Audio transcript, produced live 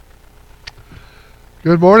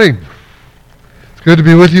Good morning. It's good to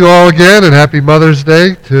be with you all again, and happy Mother's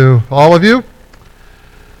Day to all of you.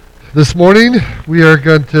 This morning, we are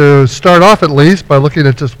going to start off at least by looking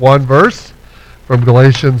at just one verse from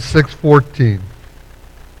Galatians 6:14.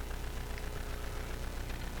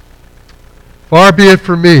 Far be it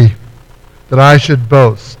from me that I should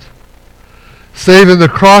boast, save in the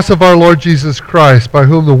cross of our Lord Jesus Christ, by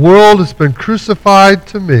whom the world has been crucified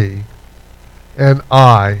to me, and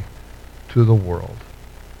I to the world.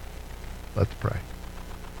 Let's pray.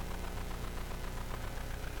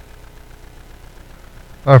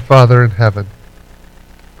 Our Father in heaven,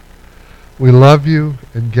 we love you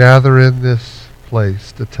and gather in this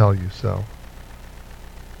place to tell you so,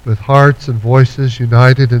 with hearts and voices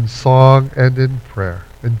united in song and in prayer,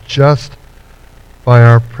 and just by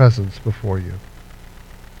our presence before you.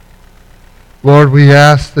 Lord, we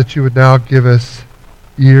ask that you would now give us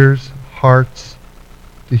ears, hearts,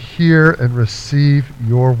 to hear and receive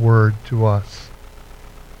your word to us.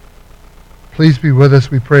 Please be with us,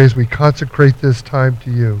 we pray, as we consecrate this time to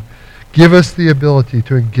you. Give us the ability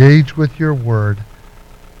to engage with your word.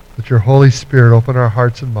 Let your Holy Spirit open our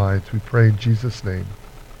hearts and minds. We pray in Jesus' name.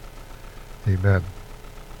 Amen.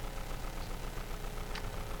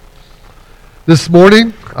 This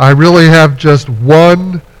morning, I really have just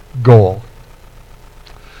one goal: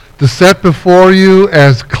 to set before you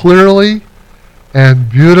as clearly and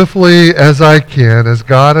beautifully as I can, as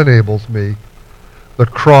God enables me, the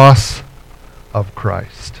cross of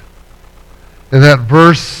Christ. And that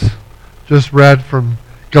verse just read from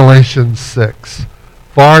Galatians 6.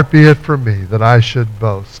 Far be it from me that I should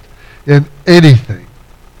boast in anything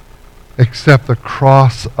except the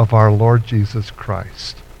cross of our Lord Jesus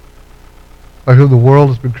Christ, by whom the world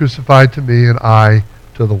has been crucified to me and I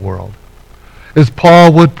to the world. As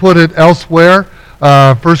Paul would put it elsewhere,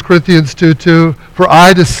 1 Corinthians 2:2, for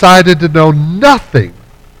I decided to know nothing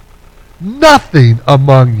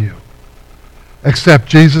among you except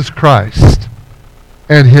Jesus Christ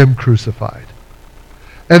and him crucified.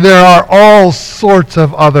 And there are all sorts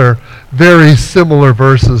of other very similar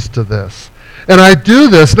verses to this. And I do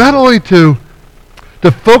this not only to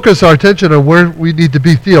focus our attention on where we need to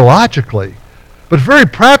be theologically, but very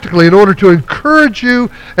practically in order to encourage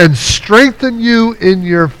you and strengthen you in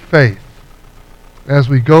your faith as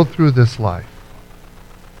we go through this life.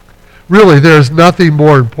 Really, there is nothing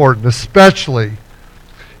more important, especially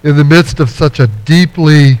in the midst of such a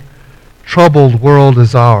deeply troubled world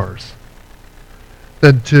as ours,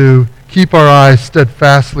 than to keep our eyes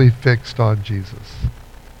steadfastly fixed on Jesus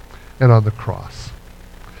and on the cross.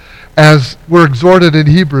 As we're exhorted in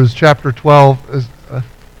Hebrews chapter 12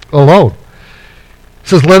 alone, it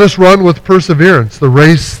says, let us run with perseverance the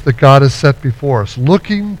race that God has set before us,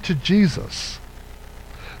 looking to Jesus,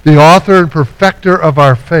 the author and perfecter of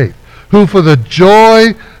our faith, who for the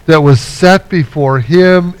joy that was set before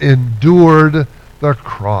him endured the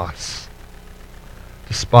cross,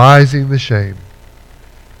 despising the shame,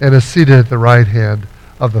 and is seated at the right hand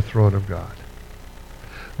of the throne of God.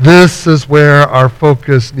 This is where our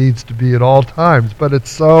focus needs to be at all times, but it's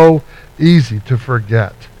so easy to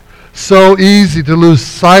forget. So easy to lose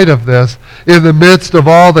sight of this in the midst of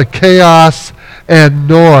all the chaos and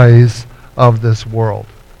noise of this world.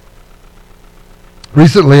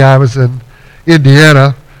 Recently, I was in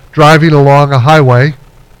Indiana driving along a highway,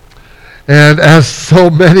 and as so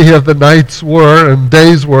many of the nights were and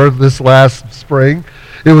days were this last spring,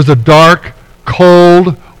 it was a dark,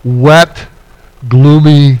 cold, wet,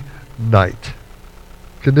 gloomy night.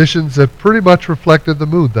 Conditions that pretty much reflected the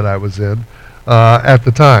mood that I was in at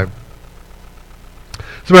the time.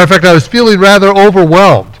 As a matter of fact, I was feeling rather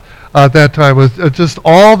overwhelmed at that time with just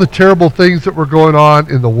all the terrible things that were going on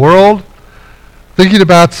in the world, thinking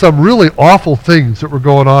about some really awful things that were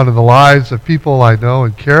going on in the lives of people I know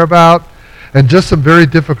and care about, and just some very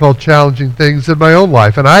difficult, challenging things in my own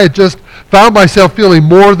life. And I had just found myself feeling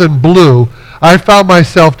more than blue. I found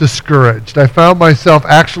myself discouraged. I found myself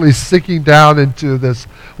actually sinking down into this,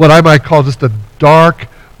 what I might call just a dark,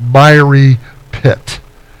 miry pit.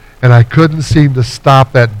 And I couldn't seem to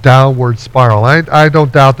stop that downward spiral. I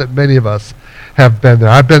don't doubt that many of us have been there.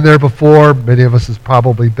 I've been there before. Many of us has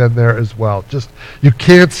probably been there as well. Just, you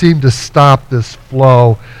can't seem to stop this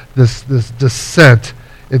flow, this descent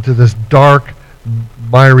into this dark,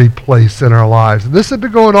 miry place in our lives. And this had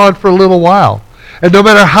been going on for a little while. And no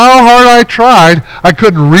matter how hard I tried, I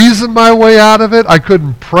couldn't reason my way out of it. I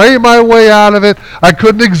couldn't pray my way out of it. I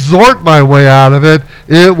couldn't exhort my way out of it.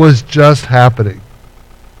 It was just happening.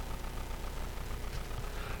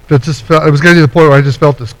 It was getting to the point where I just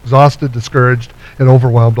felt exhausted, discouraged, and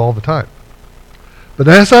overwhelmed all the time. But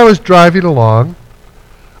as I was driving along,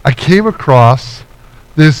 I came across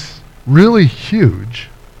this really huge,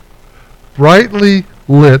 brightly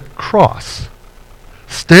lit cross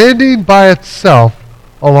standing by itself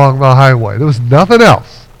along the highway. There was nothing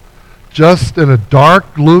else. Just in a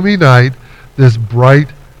dark, gloomy night, this bright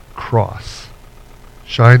cross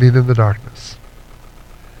shining in the darkness.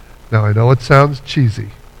 Now, I know it sounds cheesy.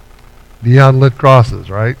 Neon lit crosses,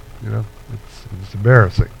 right? It's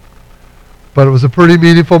embarrassing. But it was a pretty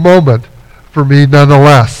meaningful moment for me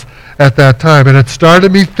nonetheless at that time. And it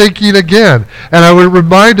started me thinking again. And I was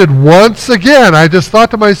reminded once again, I just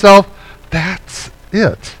thought to myself, that's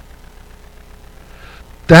it.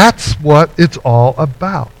 That's what it's all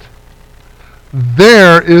about.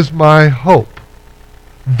 There is my hope.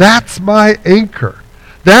 That's my anchor.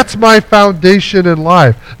 That's my foundation in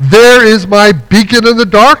life. There is my beacon in the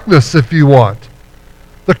darkness, if you want.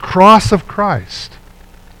 The cross of Christ.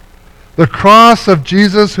 The cross of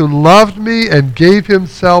Jesus who loved me and gave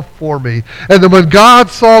himself for me. And then when God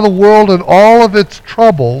saw the world and all of its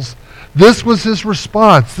troubles, this was his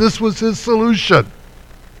response. This was his solution.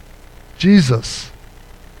 Jesus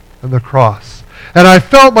and the cross. And I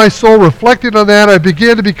felt my soul reflecting on that. I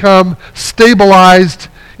began to become stabilized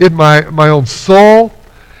in my own soul.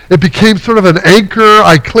 It became sort of an anchor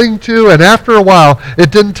I cling to, and after a while,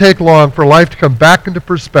 it didn't take long for life to come back into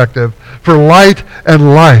perspective, for light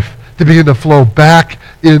and life to begin to flow back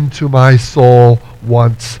into my soul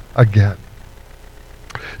once again.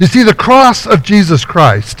 You see, the cross of Jesus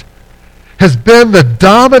Christ has been the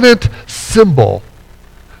dominant symbol,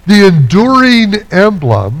 the enduring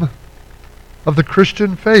emblem of the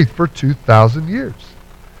Christian faith for 2,000 years.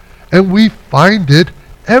 And we find it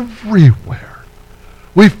everywhere.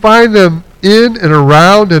 We find them in and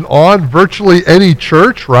around and on virtually any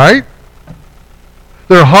church, right?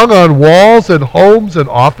 They're hung on walls and homes and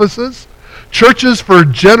offices. Churches for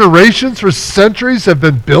generations, for centuries, have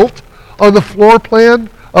been built on the floor plan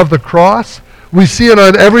of the cross. We see it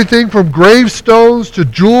on everything from gravestones to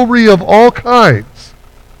jewelry of all kinds.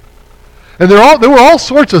 And there were all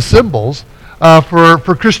sorts of symbols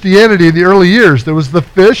for Christianity in the early years. There was the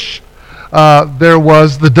fish. There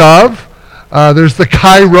was the dove. There's the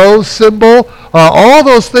Cairo symbol. All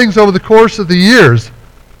those things over the course of the years.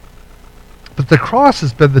 But the cross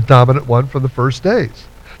has been the dominant one from the first days.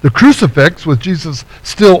 The crucifix, with Jesus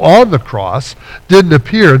still on the cross, didn't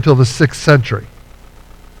appear until the 6th century.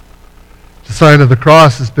 The sign of the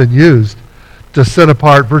cross has been used to set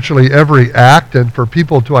apart virtually every act and for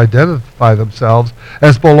people to identify themselves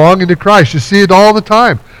as belonging to Christ. You see it all the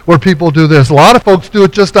time where people do this. A lot of folks do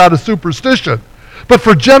it just out of superstition. But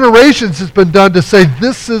for generations it's been done to say,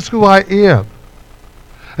 this is who I am.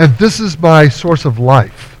 And this is my source of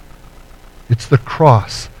life. It's the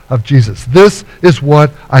cross of Jesus. This is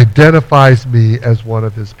what identifies me as one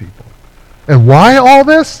of his people. And why all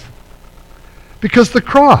this? Because the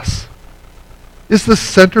cross is the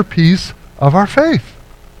centerpiece of our faith.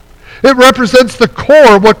 It represents the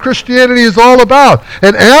core of what Christianity is all about.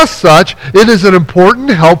 And as such, it is an important,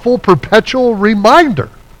 helpful, perpetual reminder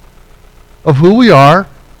of who we are,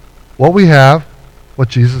 what we have, what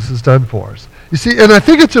Jesus has done for us. You see, and I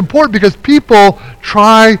think it's important because people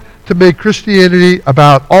try to make Christianity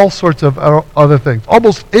about all sorts of other things,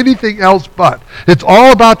 almost anything else but. It's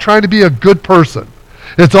all about trying to be a good person.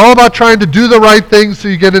 It's all about trying to do the right thing so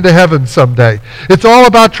you get into heaven someday. It's all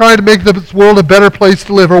about trying to make this world a better place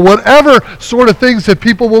to live, or whatever sort of things that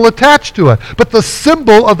people will attach to it. But the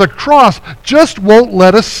symbol of the cross just won't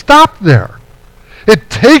let us stop there. It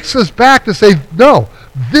takes us back to say, no,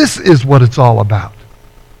 this is what it's all about.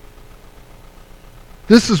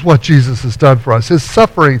 This is what Jesus has done for us, his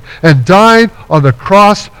suffering and dying on the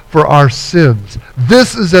cross for our sins.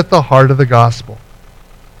 This is at the heart of the gospel.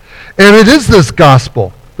 And it is this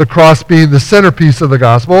gospel, the cross being the centerpiece of the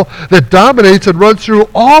gospel, that dominates and runs through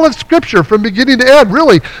all of Scripture from beginning to end.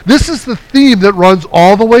 Really, this is the theme that runs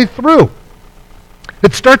all the way through.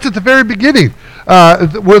 It starts at the very beginning,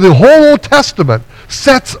 where the whole Old Testament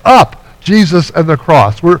sets up Jesus and the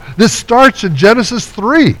cross. This starts in Genesis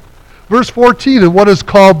 3, verse 14, in what is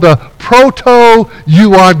called the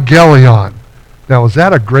proto-euangelion. Now, is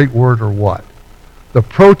that a great word or what? The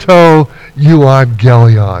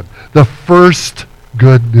proto-euangelion, the first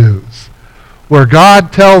good news, where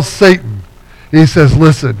God tells Satan, he says,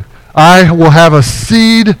 listen, I will have a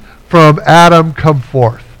seed from Adam come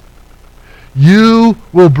forth. You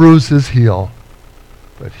will bruise his heel,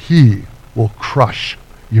 but he will crush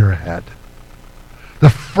your head. The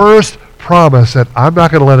first promise that I'm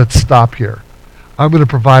not going to let it stop here. I'm going to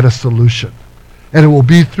provide a solution. And it will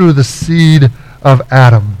be through the seed of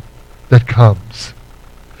Adam that comes.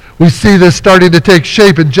 We see this starting to take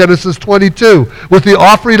shape in Genesis 22 with the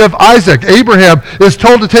offering of Isaac. Abraham is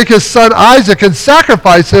told to take his son Isaac and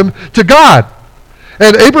sacrifice him to God.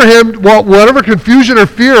 And Abraham, whatever confusion or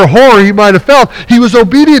fear or horror he might have felt, he was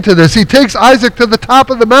obedient to this. He takes Isaac to the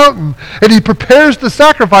top of the mountain and he prepares to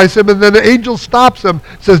sacrifice him, and then the angel stops him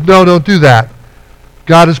and says, no, don't do that.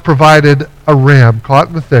 God has provided a ram caught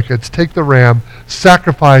in the thickets. Take the ram,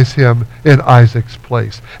 sacrifice him in Isaac's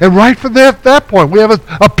place. And right from that point, we have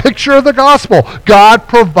a picture of the gospel. God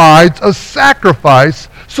provides a sacrifice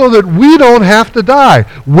so that we don't have to die.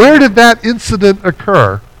 Where did that incident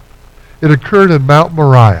occur? It occurred in Mount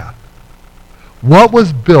Moriah. What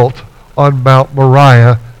was built on Mount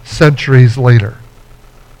Moriah centuries later?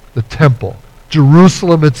 The temple.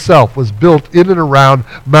 Jerusalem itself was built in and around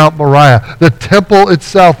Mount Moriah. The temple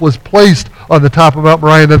itself was placed on the top of Mount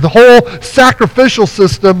Moriah. And the whole sacrificial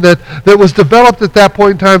system that was developed at that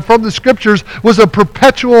point in time from the scriptures was a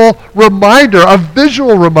perpetual reminder, a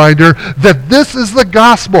visual reminder that this is the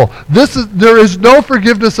gospel. There is no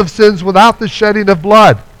forgiveness of sins without the shedding of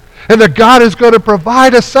blood. And that God is going to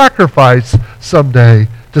provide a sacrifice someday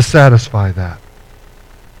to satisfy that.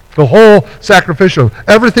 The whole sacrificial,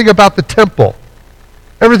 everything about the temple,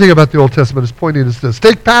 everything about the Old Testament is pointing us to this.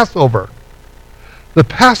 Take Passover. The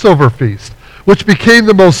Passover feast, which became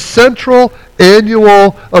the most central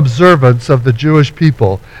annual observance of the Jewish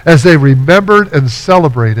people as they remembered and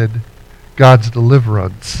celebrated God's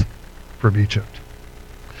deliverance from Egypt.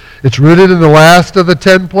 It's rooted in the last of the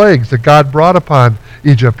 10 plagues that God brought upon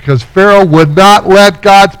Egypt because Pharaoh would not let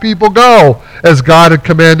God's people go as God had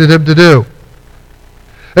commanded him to do.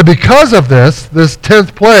 And because of this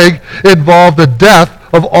 10th plague involved the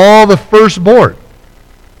death of all the firstborn.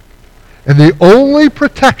 And the only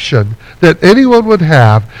protection that anyone would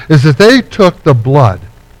have is that they took the blood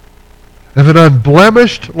of an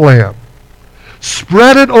unblemished lamb,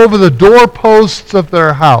 spread it over the doorposts of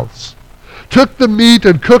their house, took the meat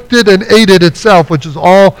and cooked it and ate it itself, which is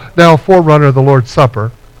all now a forerunner of the Lord's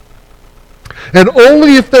Supper. And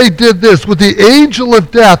only if they did this would the angel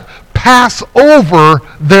of death pass over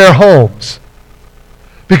their homes,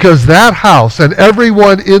 because that house and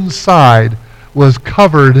everyone inside was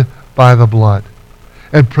covered by the blood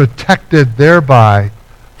and protected thereby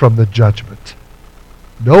from the judgment.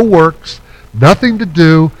 No works, nothing to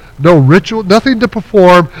do, no ritual, nothing to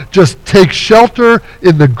perform, just take shelter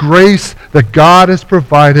in the grace that God has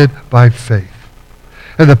provided by faith.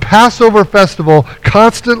 And the Passover festival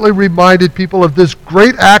constantly reminded people of this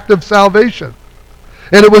great act of salvation.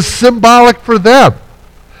 And it was symbolic for them.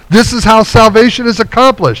 This is how salvation is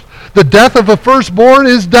accomplished. The death of a firstborn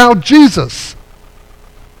is now Jesus.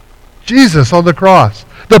 Jesus on the cross.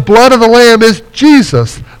 The blood of the Lamb is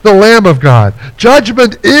Jesus, the Lamb of God.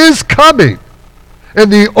 Judgment is coming.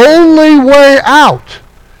 And the only way out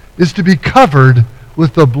is to be covered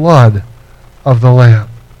with the blood of the Lamb.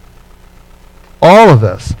 All of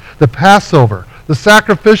this, the Passover, the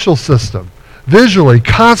sacrificial system, visually,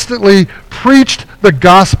 constantly preached the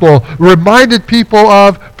gospel, reminded people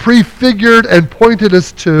of, prefigured, and pointed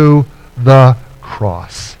us to the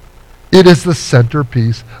cross. It is the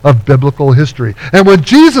centerpiece of biblical history. And when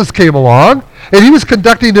Jesus came along, and he was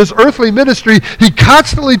conducting his earthly ministry, he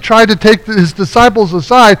constantly tried to take his disciples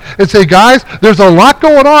aside and say, guys, there's a lot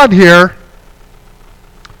going on here.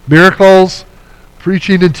 Miracles,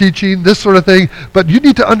 preaching and teaching, this sort of thing. But you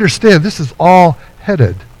need to understand, this is all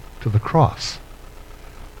headed to the cross.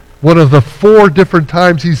 One of the 4 different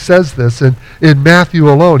times he says this in Matthew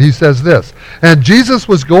alone, he says this. And Jesus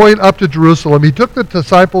was going up to Jerusalem. He took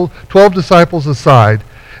the 12 disciples aside.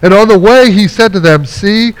 And on the way he said to them,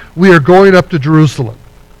 see, we are going up to Jerusalem.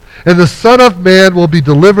 And the Son of Man will be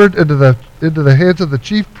delivered into the hands of the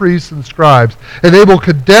chief priests and scribes. And they will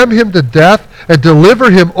condemn him to death and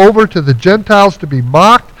deliver him over to the Gentiles to be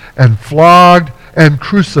mocked and flogged and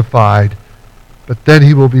crucified. But then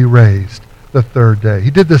he will be raised the 3rd day.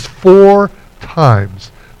 He did this 4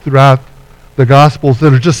 times throughout the Gospels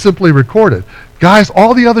that are just simply recorded. Guys,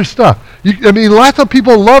 all the other stuff. Lots of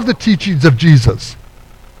people love the teachings of Jesus.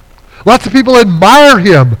 Lots of people admire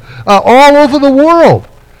him all over the world.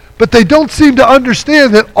 But they don't seem to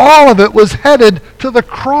understand that all of it was headed to the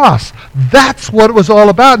cross. That's what it was all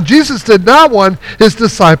about. And Jesus did not want his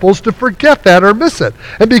disciples to forget that or miss it.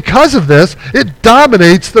 And because of this, it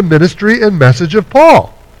dominates the ministry and message of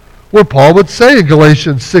Paul. Where Paul would say in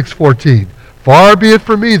Galatians 6:14, far be it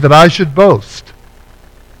from me that I should boast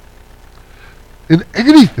in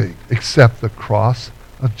anything except the cross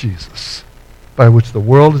of Jesus, by which the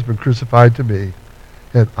world has been crucified to me,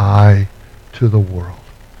 and I to the world.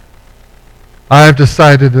 I have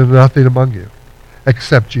decided to do nothing among you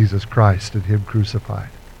except Jesus Christ and him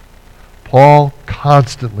crucified. Paul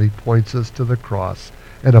constantly points us to the cross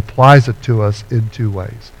and applies it to us in two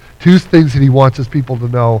ways. Two things that he wants his people to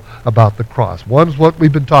know about the cross. One is what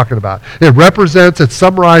we've been talking about. It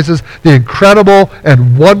summarizes the incredible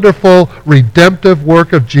and wonderful redemptive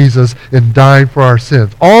work of Jesus in dying for our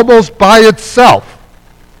sins. Almost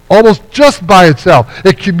just by itself,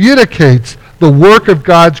 it communicates the work of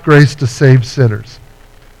God's grace to save sinners,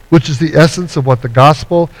 which is the essence of what the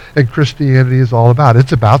gospel and Christianity is all about.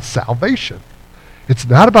 It's about salvation. It's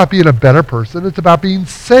not about being a better person. It's about being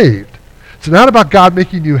saved. It's not about God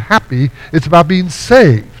making you happy. It's about being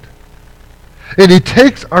saved. And he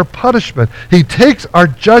takes our punishment. He takes our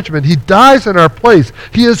judgment. He dies in our place.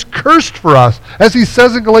 He is cursed for us, as he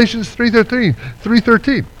says in Galatians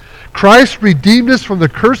 3:13. Christ redeemed us from the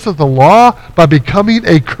curse of the law by becoming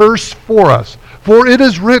a curse for us. For it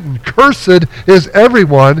is written, "Cursed is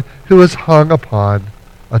everyone who is hung upon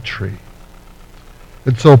a tree."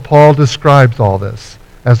 And so Paul describes all this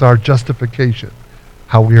as our justification,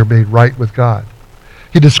 how we are made right with God.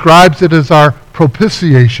 He describes it as our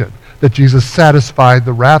propitiation, that Jesus satisfied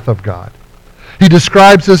the wrath of God. He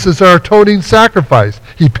describes this as our atoning sacrifice.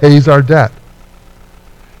 He pays our debt.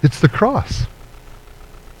 It's the cross.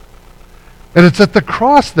 And it's at the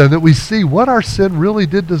cross then that we see what our sin really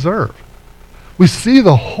did deserve. We see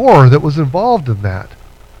the horror that was involved in that.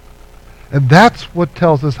 And that's what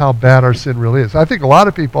tells us how bad our sin really is. I think a lot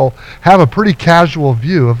of people have a pretty casual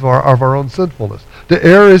view of our own sinfulness. The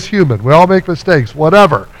error is human. We all make mistakes,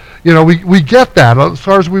 whatever. We get that as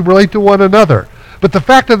far as we relate to one another. But the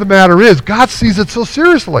fact of the matter is, God sees it so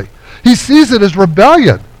seriously. He sees it as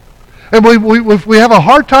rebellion. And if we have a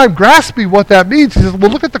hard time grasping what that means, he says, well,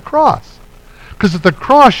 look at the cross. Because at the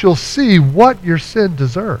cross, you'll see what your sin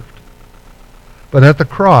deserved. But at the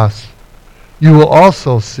cross, you will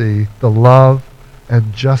also see the love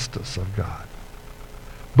and justice of God.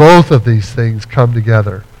 Both of these things come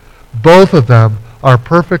together. Both of them are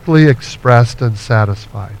perfectly expressed and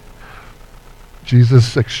satisfied.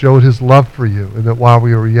 Jesus showed his love for you, and that while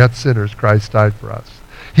we were yet sinners, Christ died for us.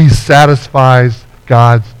 He satisfies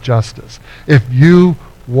God's justice. If you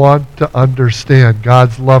want to understand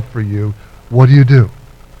God's love for you, what do?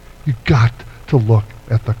 You've got to look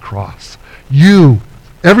at the cross.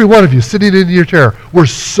 Every one of you sitting in your chair, were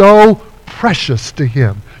so precious to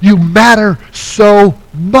him. You matter so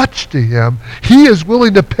much to him. He is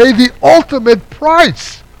willing to pay the ultimate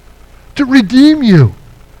price to redeem you,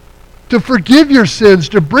 to forgive your sins,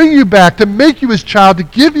 to bring you back, to make you his child, to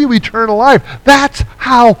give you eternal life. That's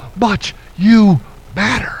how much you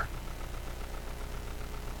matter.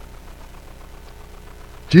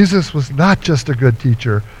 Jesus was not just a good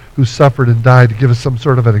teacher who suffered and died to give us some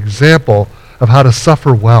sort of an example of how to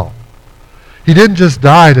suffer well. He didn't just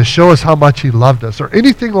die to show us how much he loved us or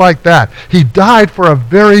anything like that. He died for a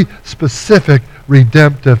very specific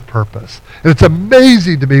redemptive purpose. And it's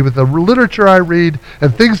amazing to me with the literature I read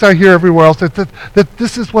and things I hear everywhere else that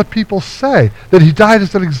this is what people say, that he died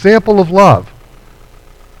as an example of love,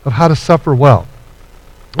 of how to suffer well.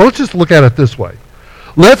 Well, let's just look at it this way.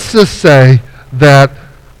 Let's just say that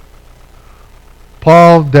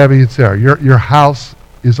Paul, Debbie, and Sarah, your house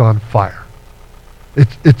is on fire.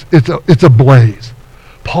 It's a blaze.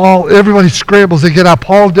 Paul, everybody scrambles. They get out.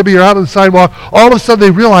 Paul and Debbie are out on the sidewalk. All of a sudden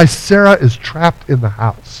they realize Sarah is trapped in the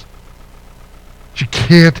house. She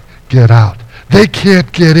can't get out. They can't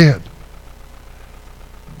get in.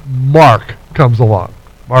 Mark comes along.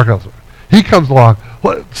 He comes along,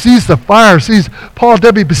 sees the fire, sees Paul and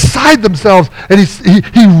Debbie beside themselves, and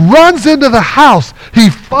he runs into the house. He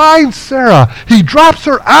finds Sarah. He drops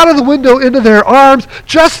her out of the window into their arms.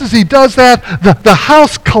 Just as he does that, the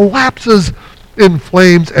house collapses in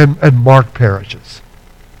flames, and Mark perishes.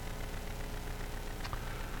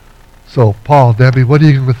 So, Paul, Debbie, what are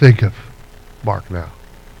you going to think of Mark now?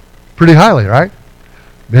 Pretty highly, right?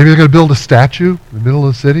 Maybe they're going to build a statue in the middle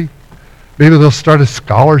of the city. Maybe they'll start a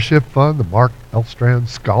scholarship fund, the Mark Elstrand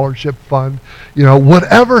Scholarship Fund.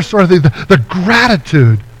 Whatever sort of thing. The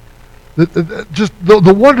gratitude, just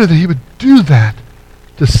the wonder that he would do that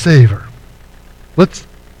to save her. Let's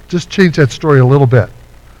just change that story a little bit.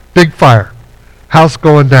 Big fire. House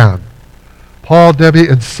going down. Paul, Debbie,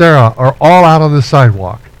 and Sarah are all out on the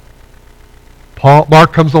sidewalk.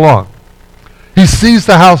 Mark comes along. He sees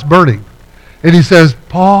the house burning. And he says,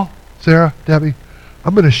 Paul, Sarah, Debbie,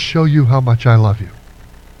 I'm going to show you how much I love you.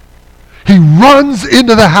 He runs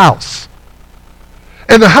into the house.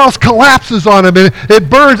 And the house collapses on him. And it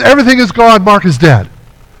burns. Everything is gone. Mark is dead.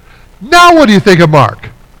 Now what do you think of Mark?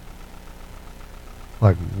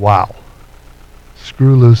 Like, wow.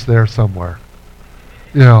 Screw loose there somewhere.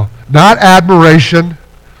 Not admiration,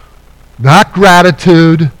 not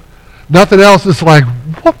gratitude, Nothing else is like,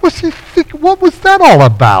 what was he thinking? What was that all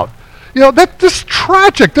about? That's just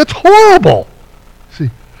tragic. That's horrible.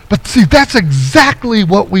 But that's exactly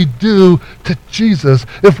what we do to Jesus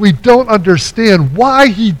if we don't understand why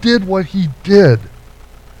he did what he did.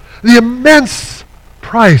 The immense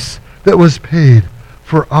price that was paid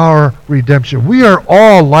for our redemption. We are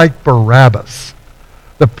all like Barabbas,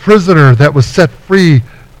 the prisoner that was set free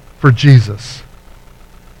for Jesus.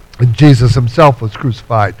 And Jesus himself was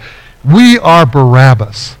crucified. We are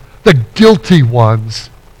Barabbas, the guilty ones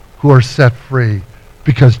who are set free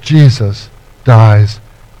because Jesus dies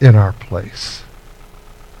in our place.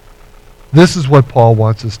 This is what Paul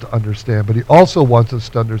wants us to understand, but he also wants us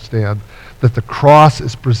to understand that the cross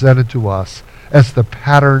is presented to us as the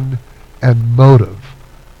pattern and motive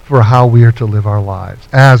for how we are to live our lives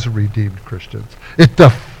as redeemed Christians. It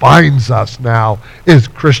defines us now as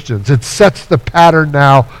Christians. It sets the pattern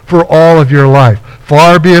now for all of your life.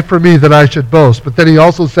 Far be it from me that I should boast. But then he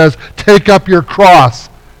also says, take up your cross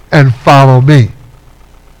and follow me.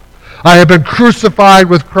 I have been crucified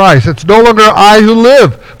with Christ. It's no longer I who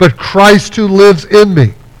live, but Christ who lives in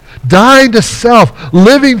me. Dying to self,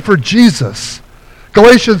 living for Jesus.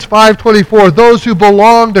 Galatians 5:24, those who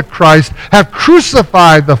belong to Christ have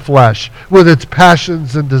crucified the flesh with its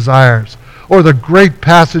passions and desires. Or the great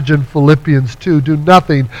passage in Philippians 2, do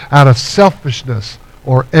nothing out of selfishness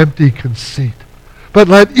or empty conceit. But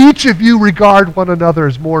let each of you regard one another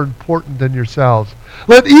as more important than yourselves.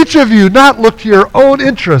 Let each of you not look to your own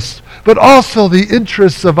interests, but also the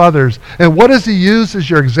interests of others. And what does he use as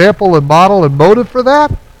your example and model and motive for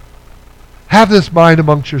that? Have this mind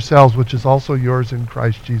amongst yourselves, which is also yours in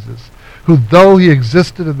Christ Jesus, who though he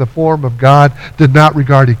existed in the form of God, did not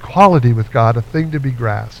regard equality with God a thing to be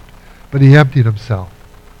grasped, but he emptied himself,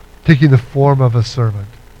 taking the form of a servant,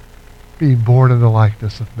 being born in the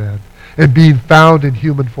likeness of men. And being found in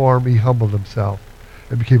human form, he humbled himself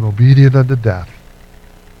and became obedient unto death,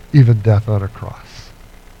 even death on a cross.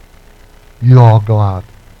 You all go out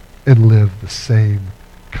and live the same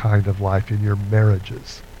kind of life in your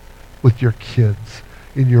marriages, with your kids,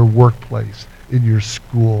 in your workplace, in your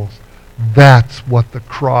schools. That's what the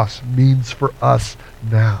cross means for us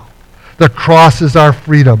now. The cross is our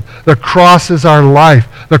freedom. The cross is our life.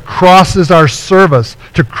 The cross is our service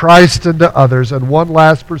to Christ and to others. And one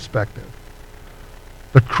last perspective.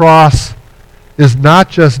 The cross is not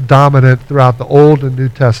just dominant throughout the Old and New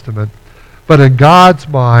Testament, but in God's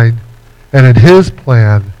mind and in his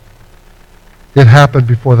plan, it happened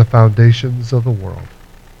before the foundations of the world.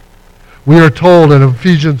 We are told in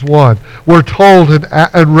Ephesians 1, we're told in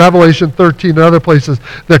Revelation 13 and other places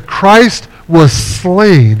that Christ was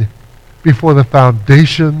slain before the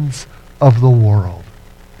foundations of the world.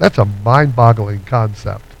 That's a mind-boggling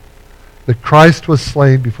concept. That Christ was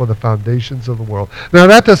slain before the foundations of the world. Now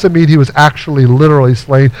that doesn't mean he was actually literally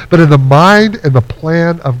slain, but in the mind and the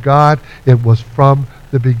plan of God, it was from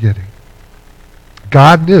the beginning.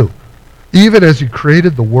 God knew, even as he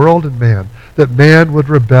created the world and man, that man would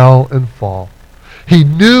rebel and fall. He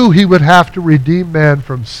knew he would have to redeem man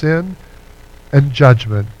from sin and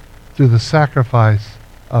judgment through the sacrifice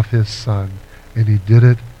of his Son, and he did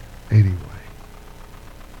it anyway.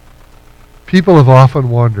 People have often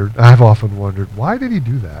wondered, I've often wondered, why did he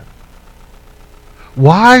do that?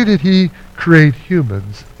 Why did he create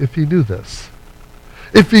humans if he knew this?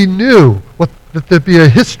 If he knew that there'd be a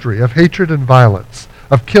history of hatred and violence,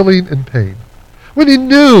 of killing and pain, when he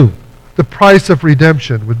knew the price of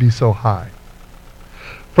redemption would be so high.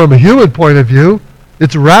 From a human point of view,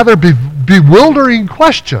 it's a rather bewildering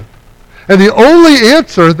question. And the only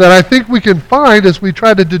answer that I think we can find as we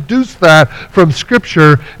try to deduce that from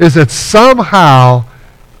Scripture is that somehow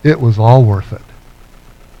it was all worth it.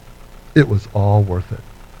 It was all worth it.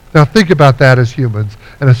 Now think about that as humans,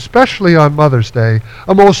 and especially on Mother's Day,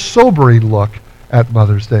 a most sobering look at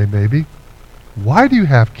Mother's Day maybe. Why do you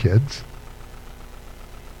have kids?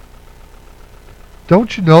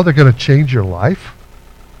 Don't you know they're going to change your life?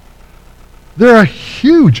 They're a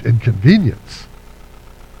huge inconvenience.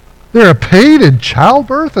 They're a pain in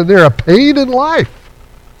childbirth, and they're a pain in life.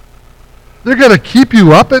 They're going to keep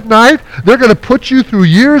you up at night. They're going to put you through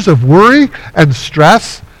years of worry and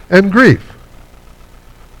stress and grief.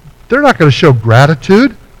 They're not going to show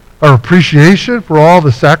gratitude or appreciation for all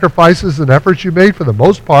the sacrifices and efforts you made for the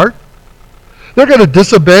most part. They're going to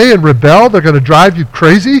disobey and rebel. They're going to drive you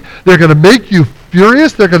crazy. They're going to make you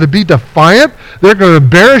furious. They're going to be defiant. They're going to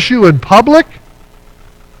embarrass you in public.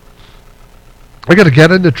 They're going to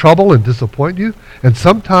get into trouble and disappoint you. And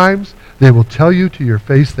sometimes they will tell you to your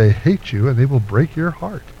face they hate you, and they will break your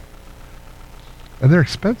heart. And they're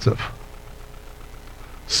expensive.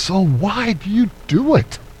 So why do you do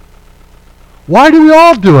it? Why do we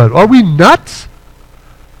all do it? Are we nuts?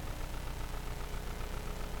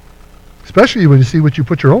 Especially when you see what you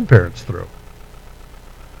put your own parents through.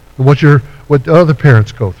 And what other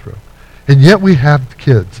parents go through. And yet we have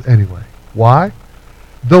kids anyway. Why?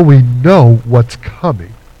 Though we know what's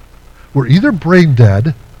coming. We're either brain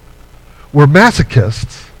dead, we're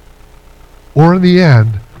masochists, or in the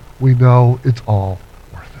end, we know it's all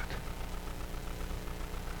worth it.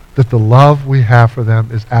 That the love we have for them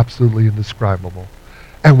is absolutely indescribable.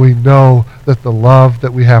 And we know that the love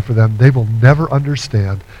that we have for them, they will never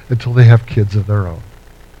understand until they have kids of their own.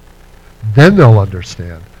 Then they'll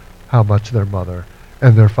understand how much their mother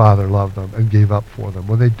and their father loved them and gave up for them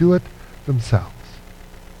when they do it themselves.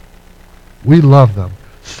 We love them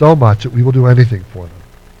so much that we will do anything for them,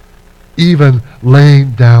 even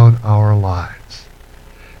laying down our lives.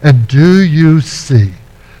 And do you see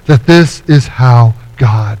that this is how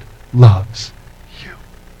God loves you?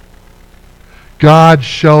 God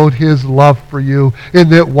showed his love for you in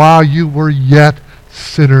that while you were yet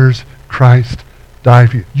sinners, Christ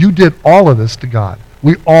died for you. You did all of this to God.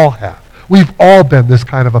 We all have. We've all been this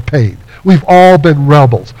kind of a pain. We've all been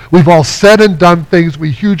rebels. We've all said and done things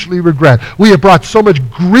we hugely regret. We have brought so much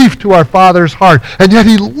grief to our Father's heart, and yet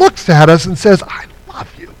he looks at us and says, I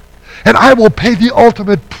love you, and I will pay the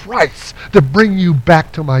ultimate price to bring you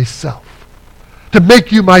back to myself, to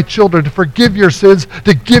make you my children, to forgive your sins,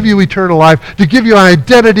 to give you eternal life, to give you an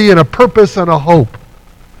identity and a purpose and a hope.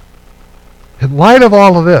 In light of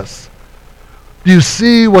all of this, do you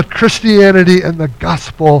see what Christianity and the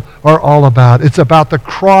gospel are all about? It's about the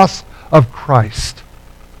cross of Christ.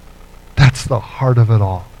 That's the heart of it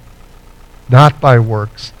all. Not by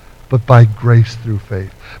works, but by grace through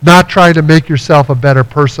faith. Not trying to make yourself a better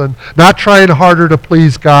person. Not trying harder to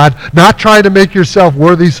please God. Not trying to make yourself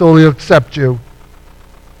worthy so he'll accept you.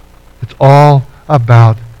 It's all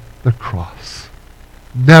about the cross.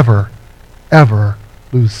 Never, ever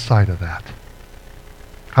lose sight of that.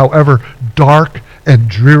 However dark and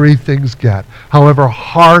dreary things get, however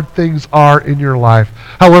hard things are in your life,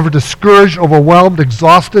 however discouraged, overwhelmed,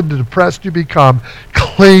 exhausted, and depressed you become,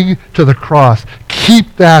 cling to the cross.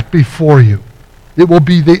 Keep that before you. It will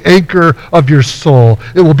be the anchor of your soul.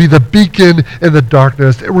 It will be the beacon in the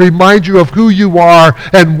darkness. It will remind you of who you are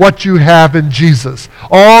and what you have in Jesus.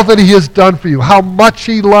 All that he has done for you, how much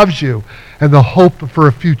he loves you, and the hope for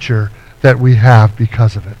a future that we have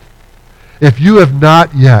because of it. If you have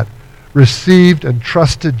not yet received and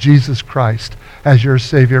trusted Jesus Christ as your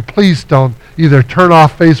Savior, please don't either turn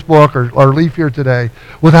off Facebook or leave here today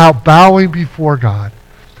without bowing before God,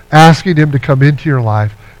 asking him to come into your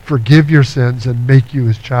life, forgive your sins, and make you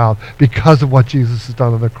his child because of what Jesus has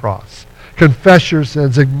done on the cross. Confess your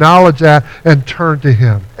sins, acknowledge that, and turn to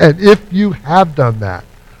him. And if you have done that,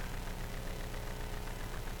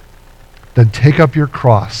 then take up your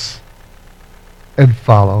cross and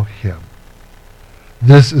follow him.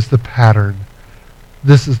 This is the pattern.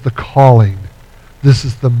 This is the calling. This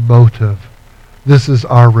is the motive. This is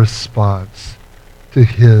our response to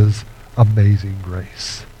his amazing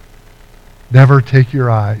grace. Never take your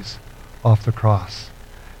eyes off the cross.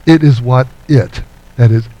 It is what that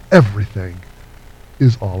is everything,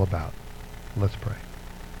 is all about. Let's pray.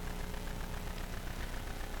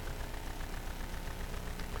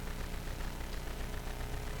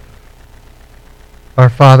 Our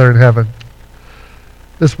Father in heaven,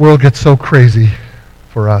 this world gets so crazy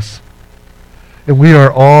for us. And we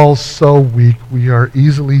are all so weak. We are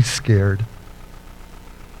easily scared.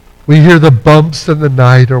 We hear the bumps in the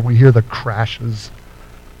night or we hear the crashes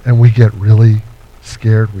and we get really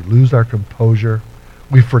scared. We lose our composure.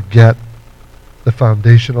 We forget the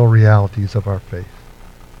foundational realities of our faith.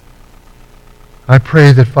 I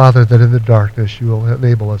pray that, Father, that in the darkness you will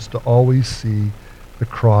enable us to always see the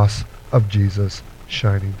cross of Jesus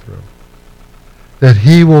shining through. That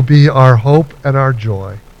he will be our hope and our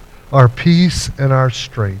joy, our peace and our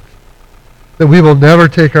strength. That we will never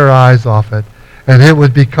take our eyes off it, and it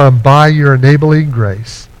would become, by your enabling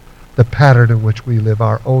grace, the pattern in which we live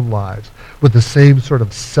our own lives with the same sort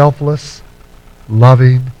of selfless,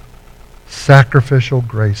 loving, sacrificial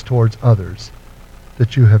grace towards others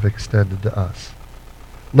that you have extended to us.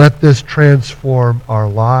 Let this transform our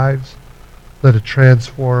lives. Let it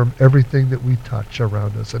transform everything that we touch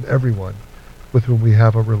around us and everyone with whom we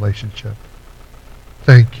have a relationship.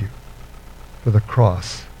 Thank you for the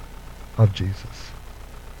cross of Jesus.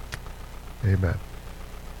 Amen.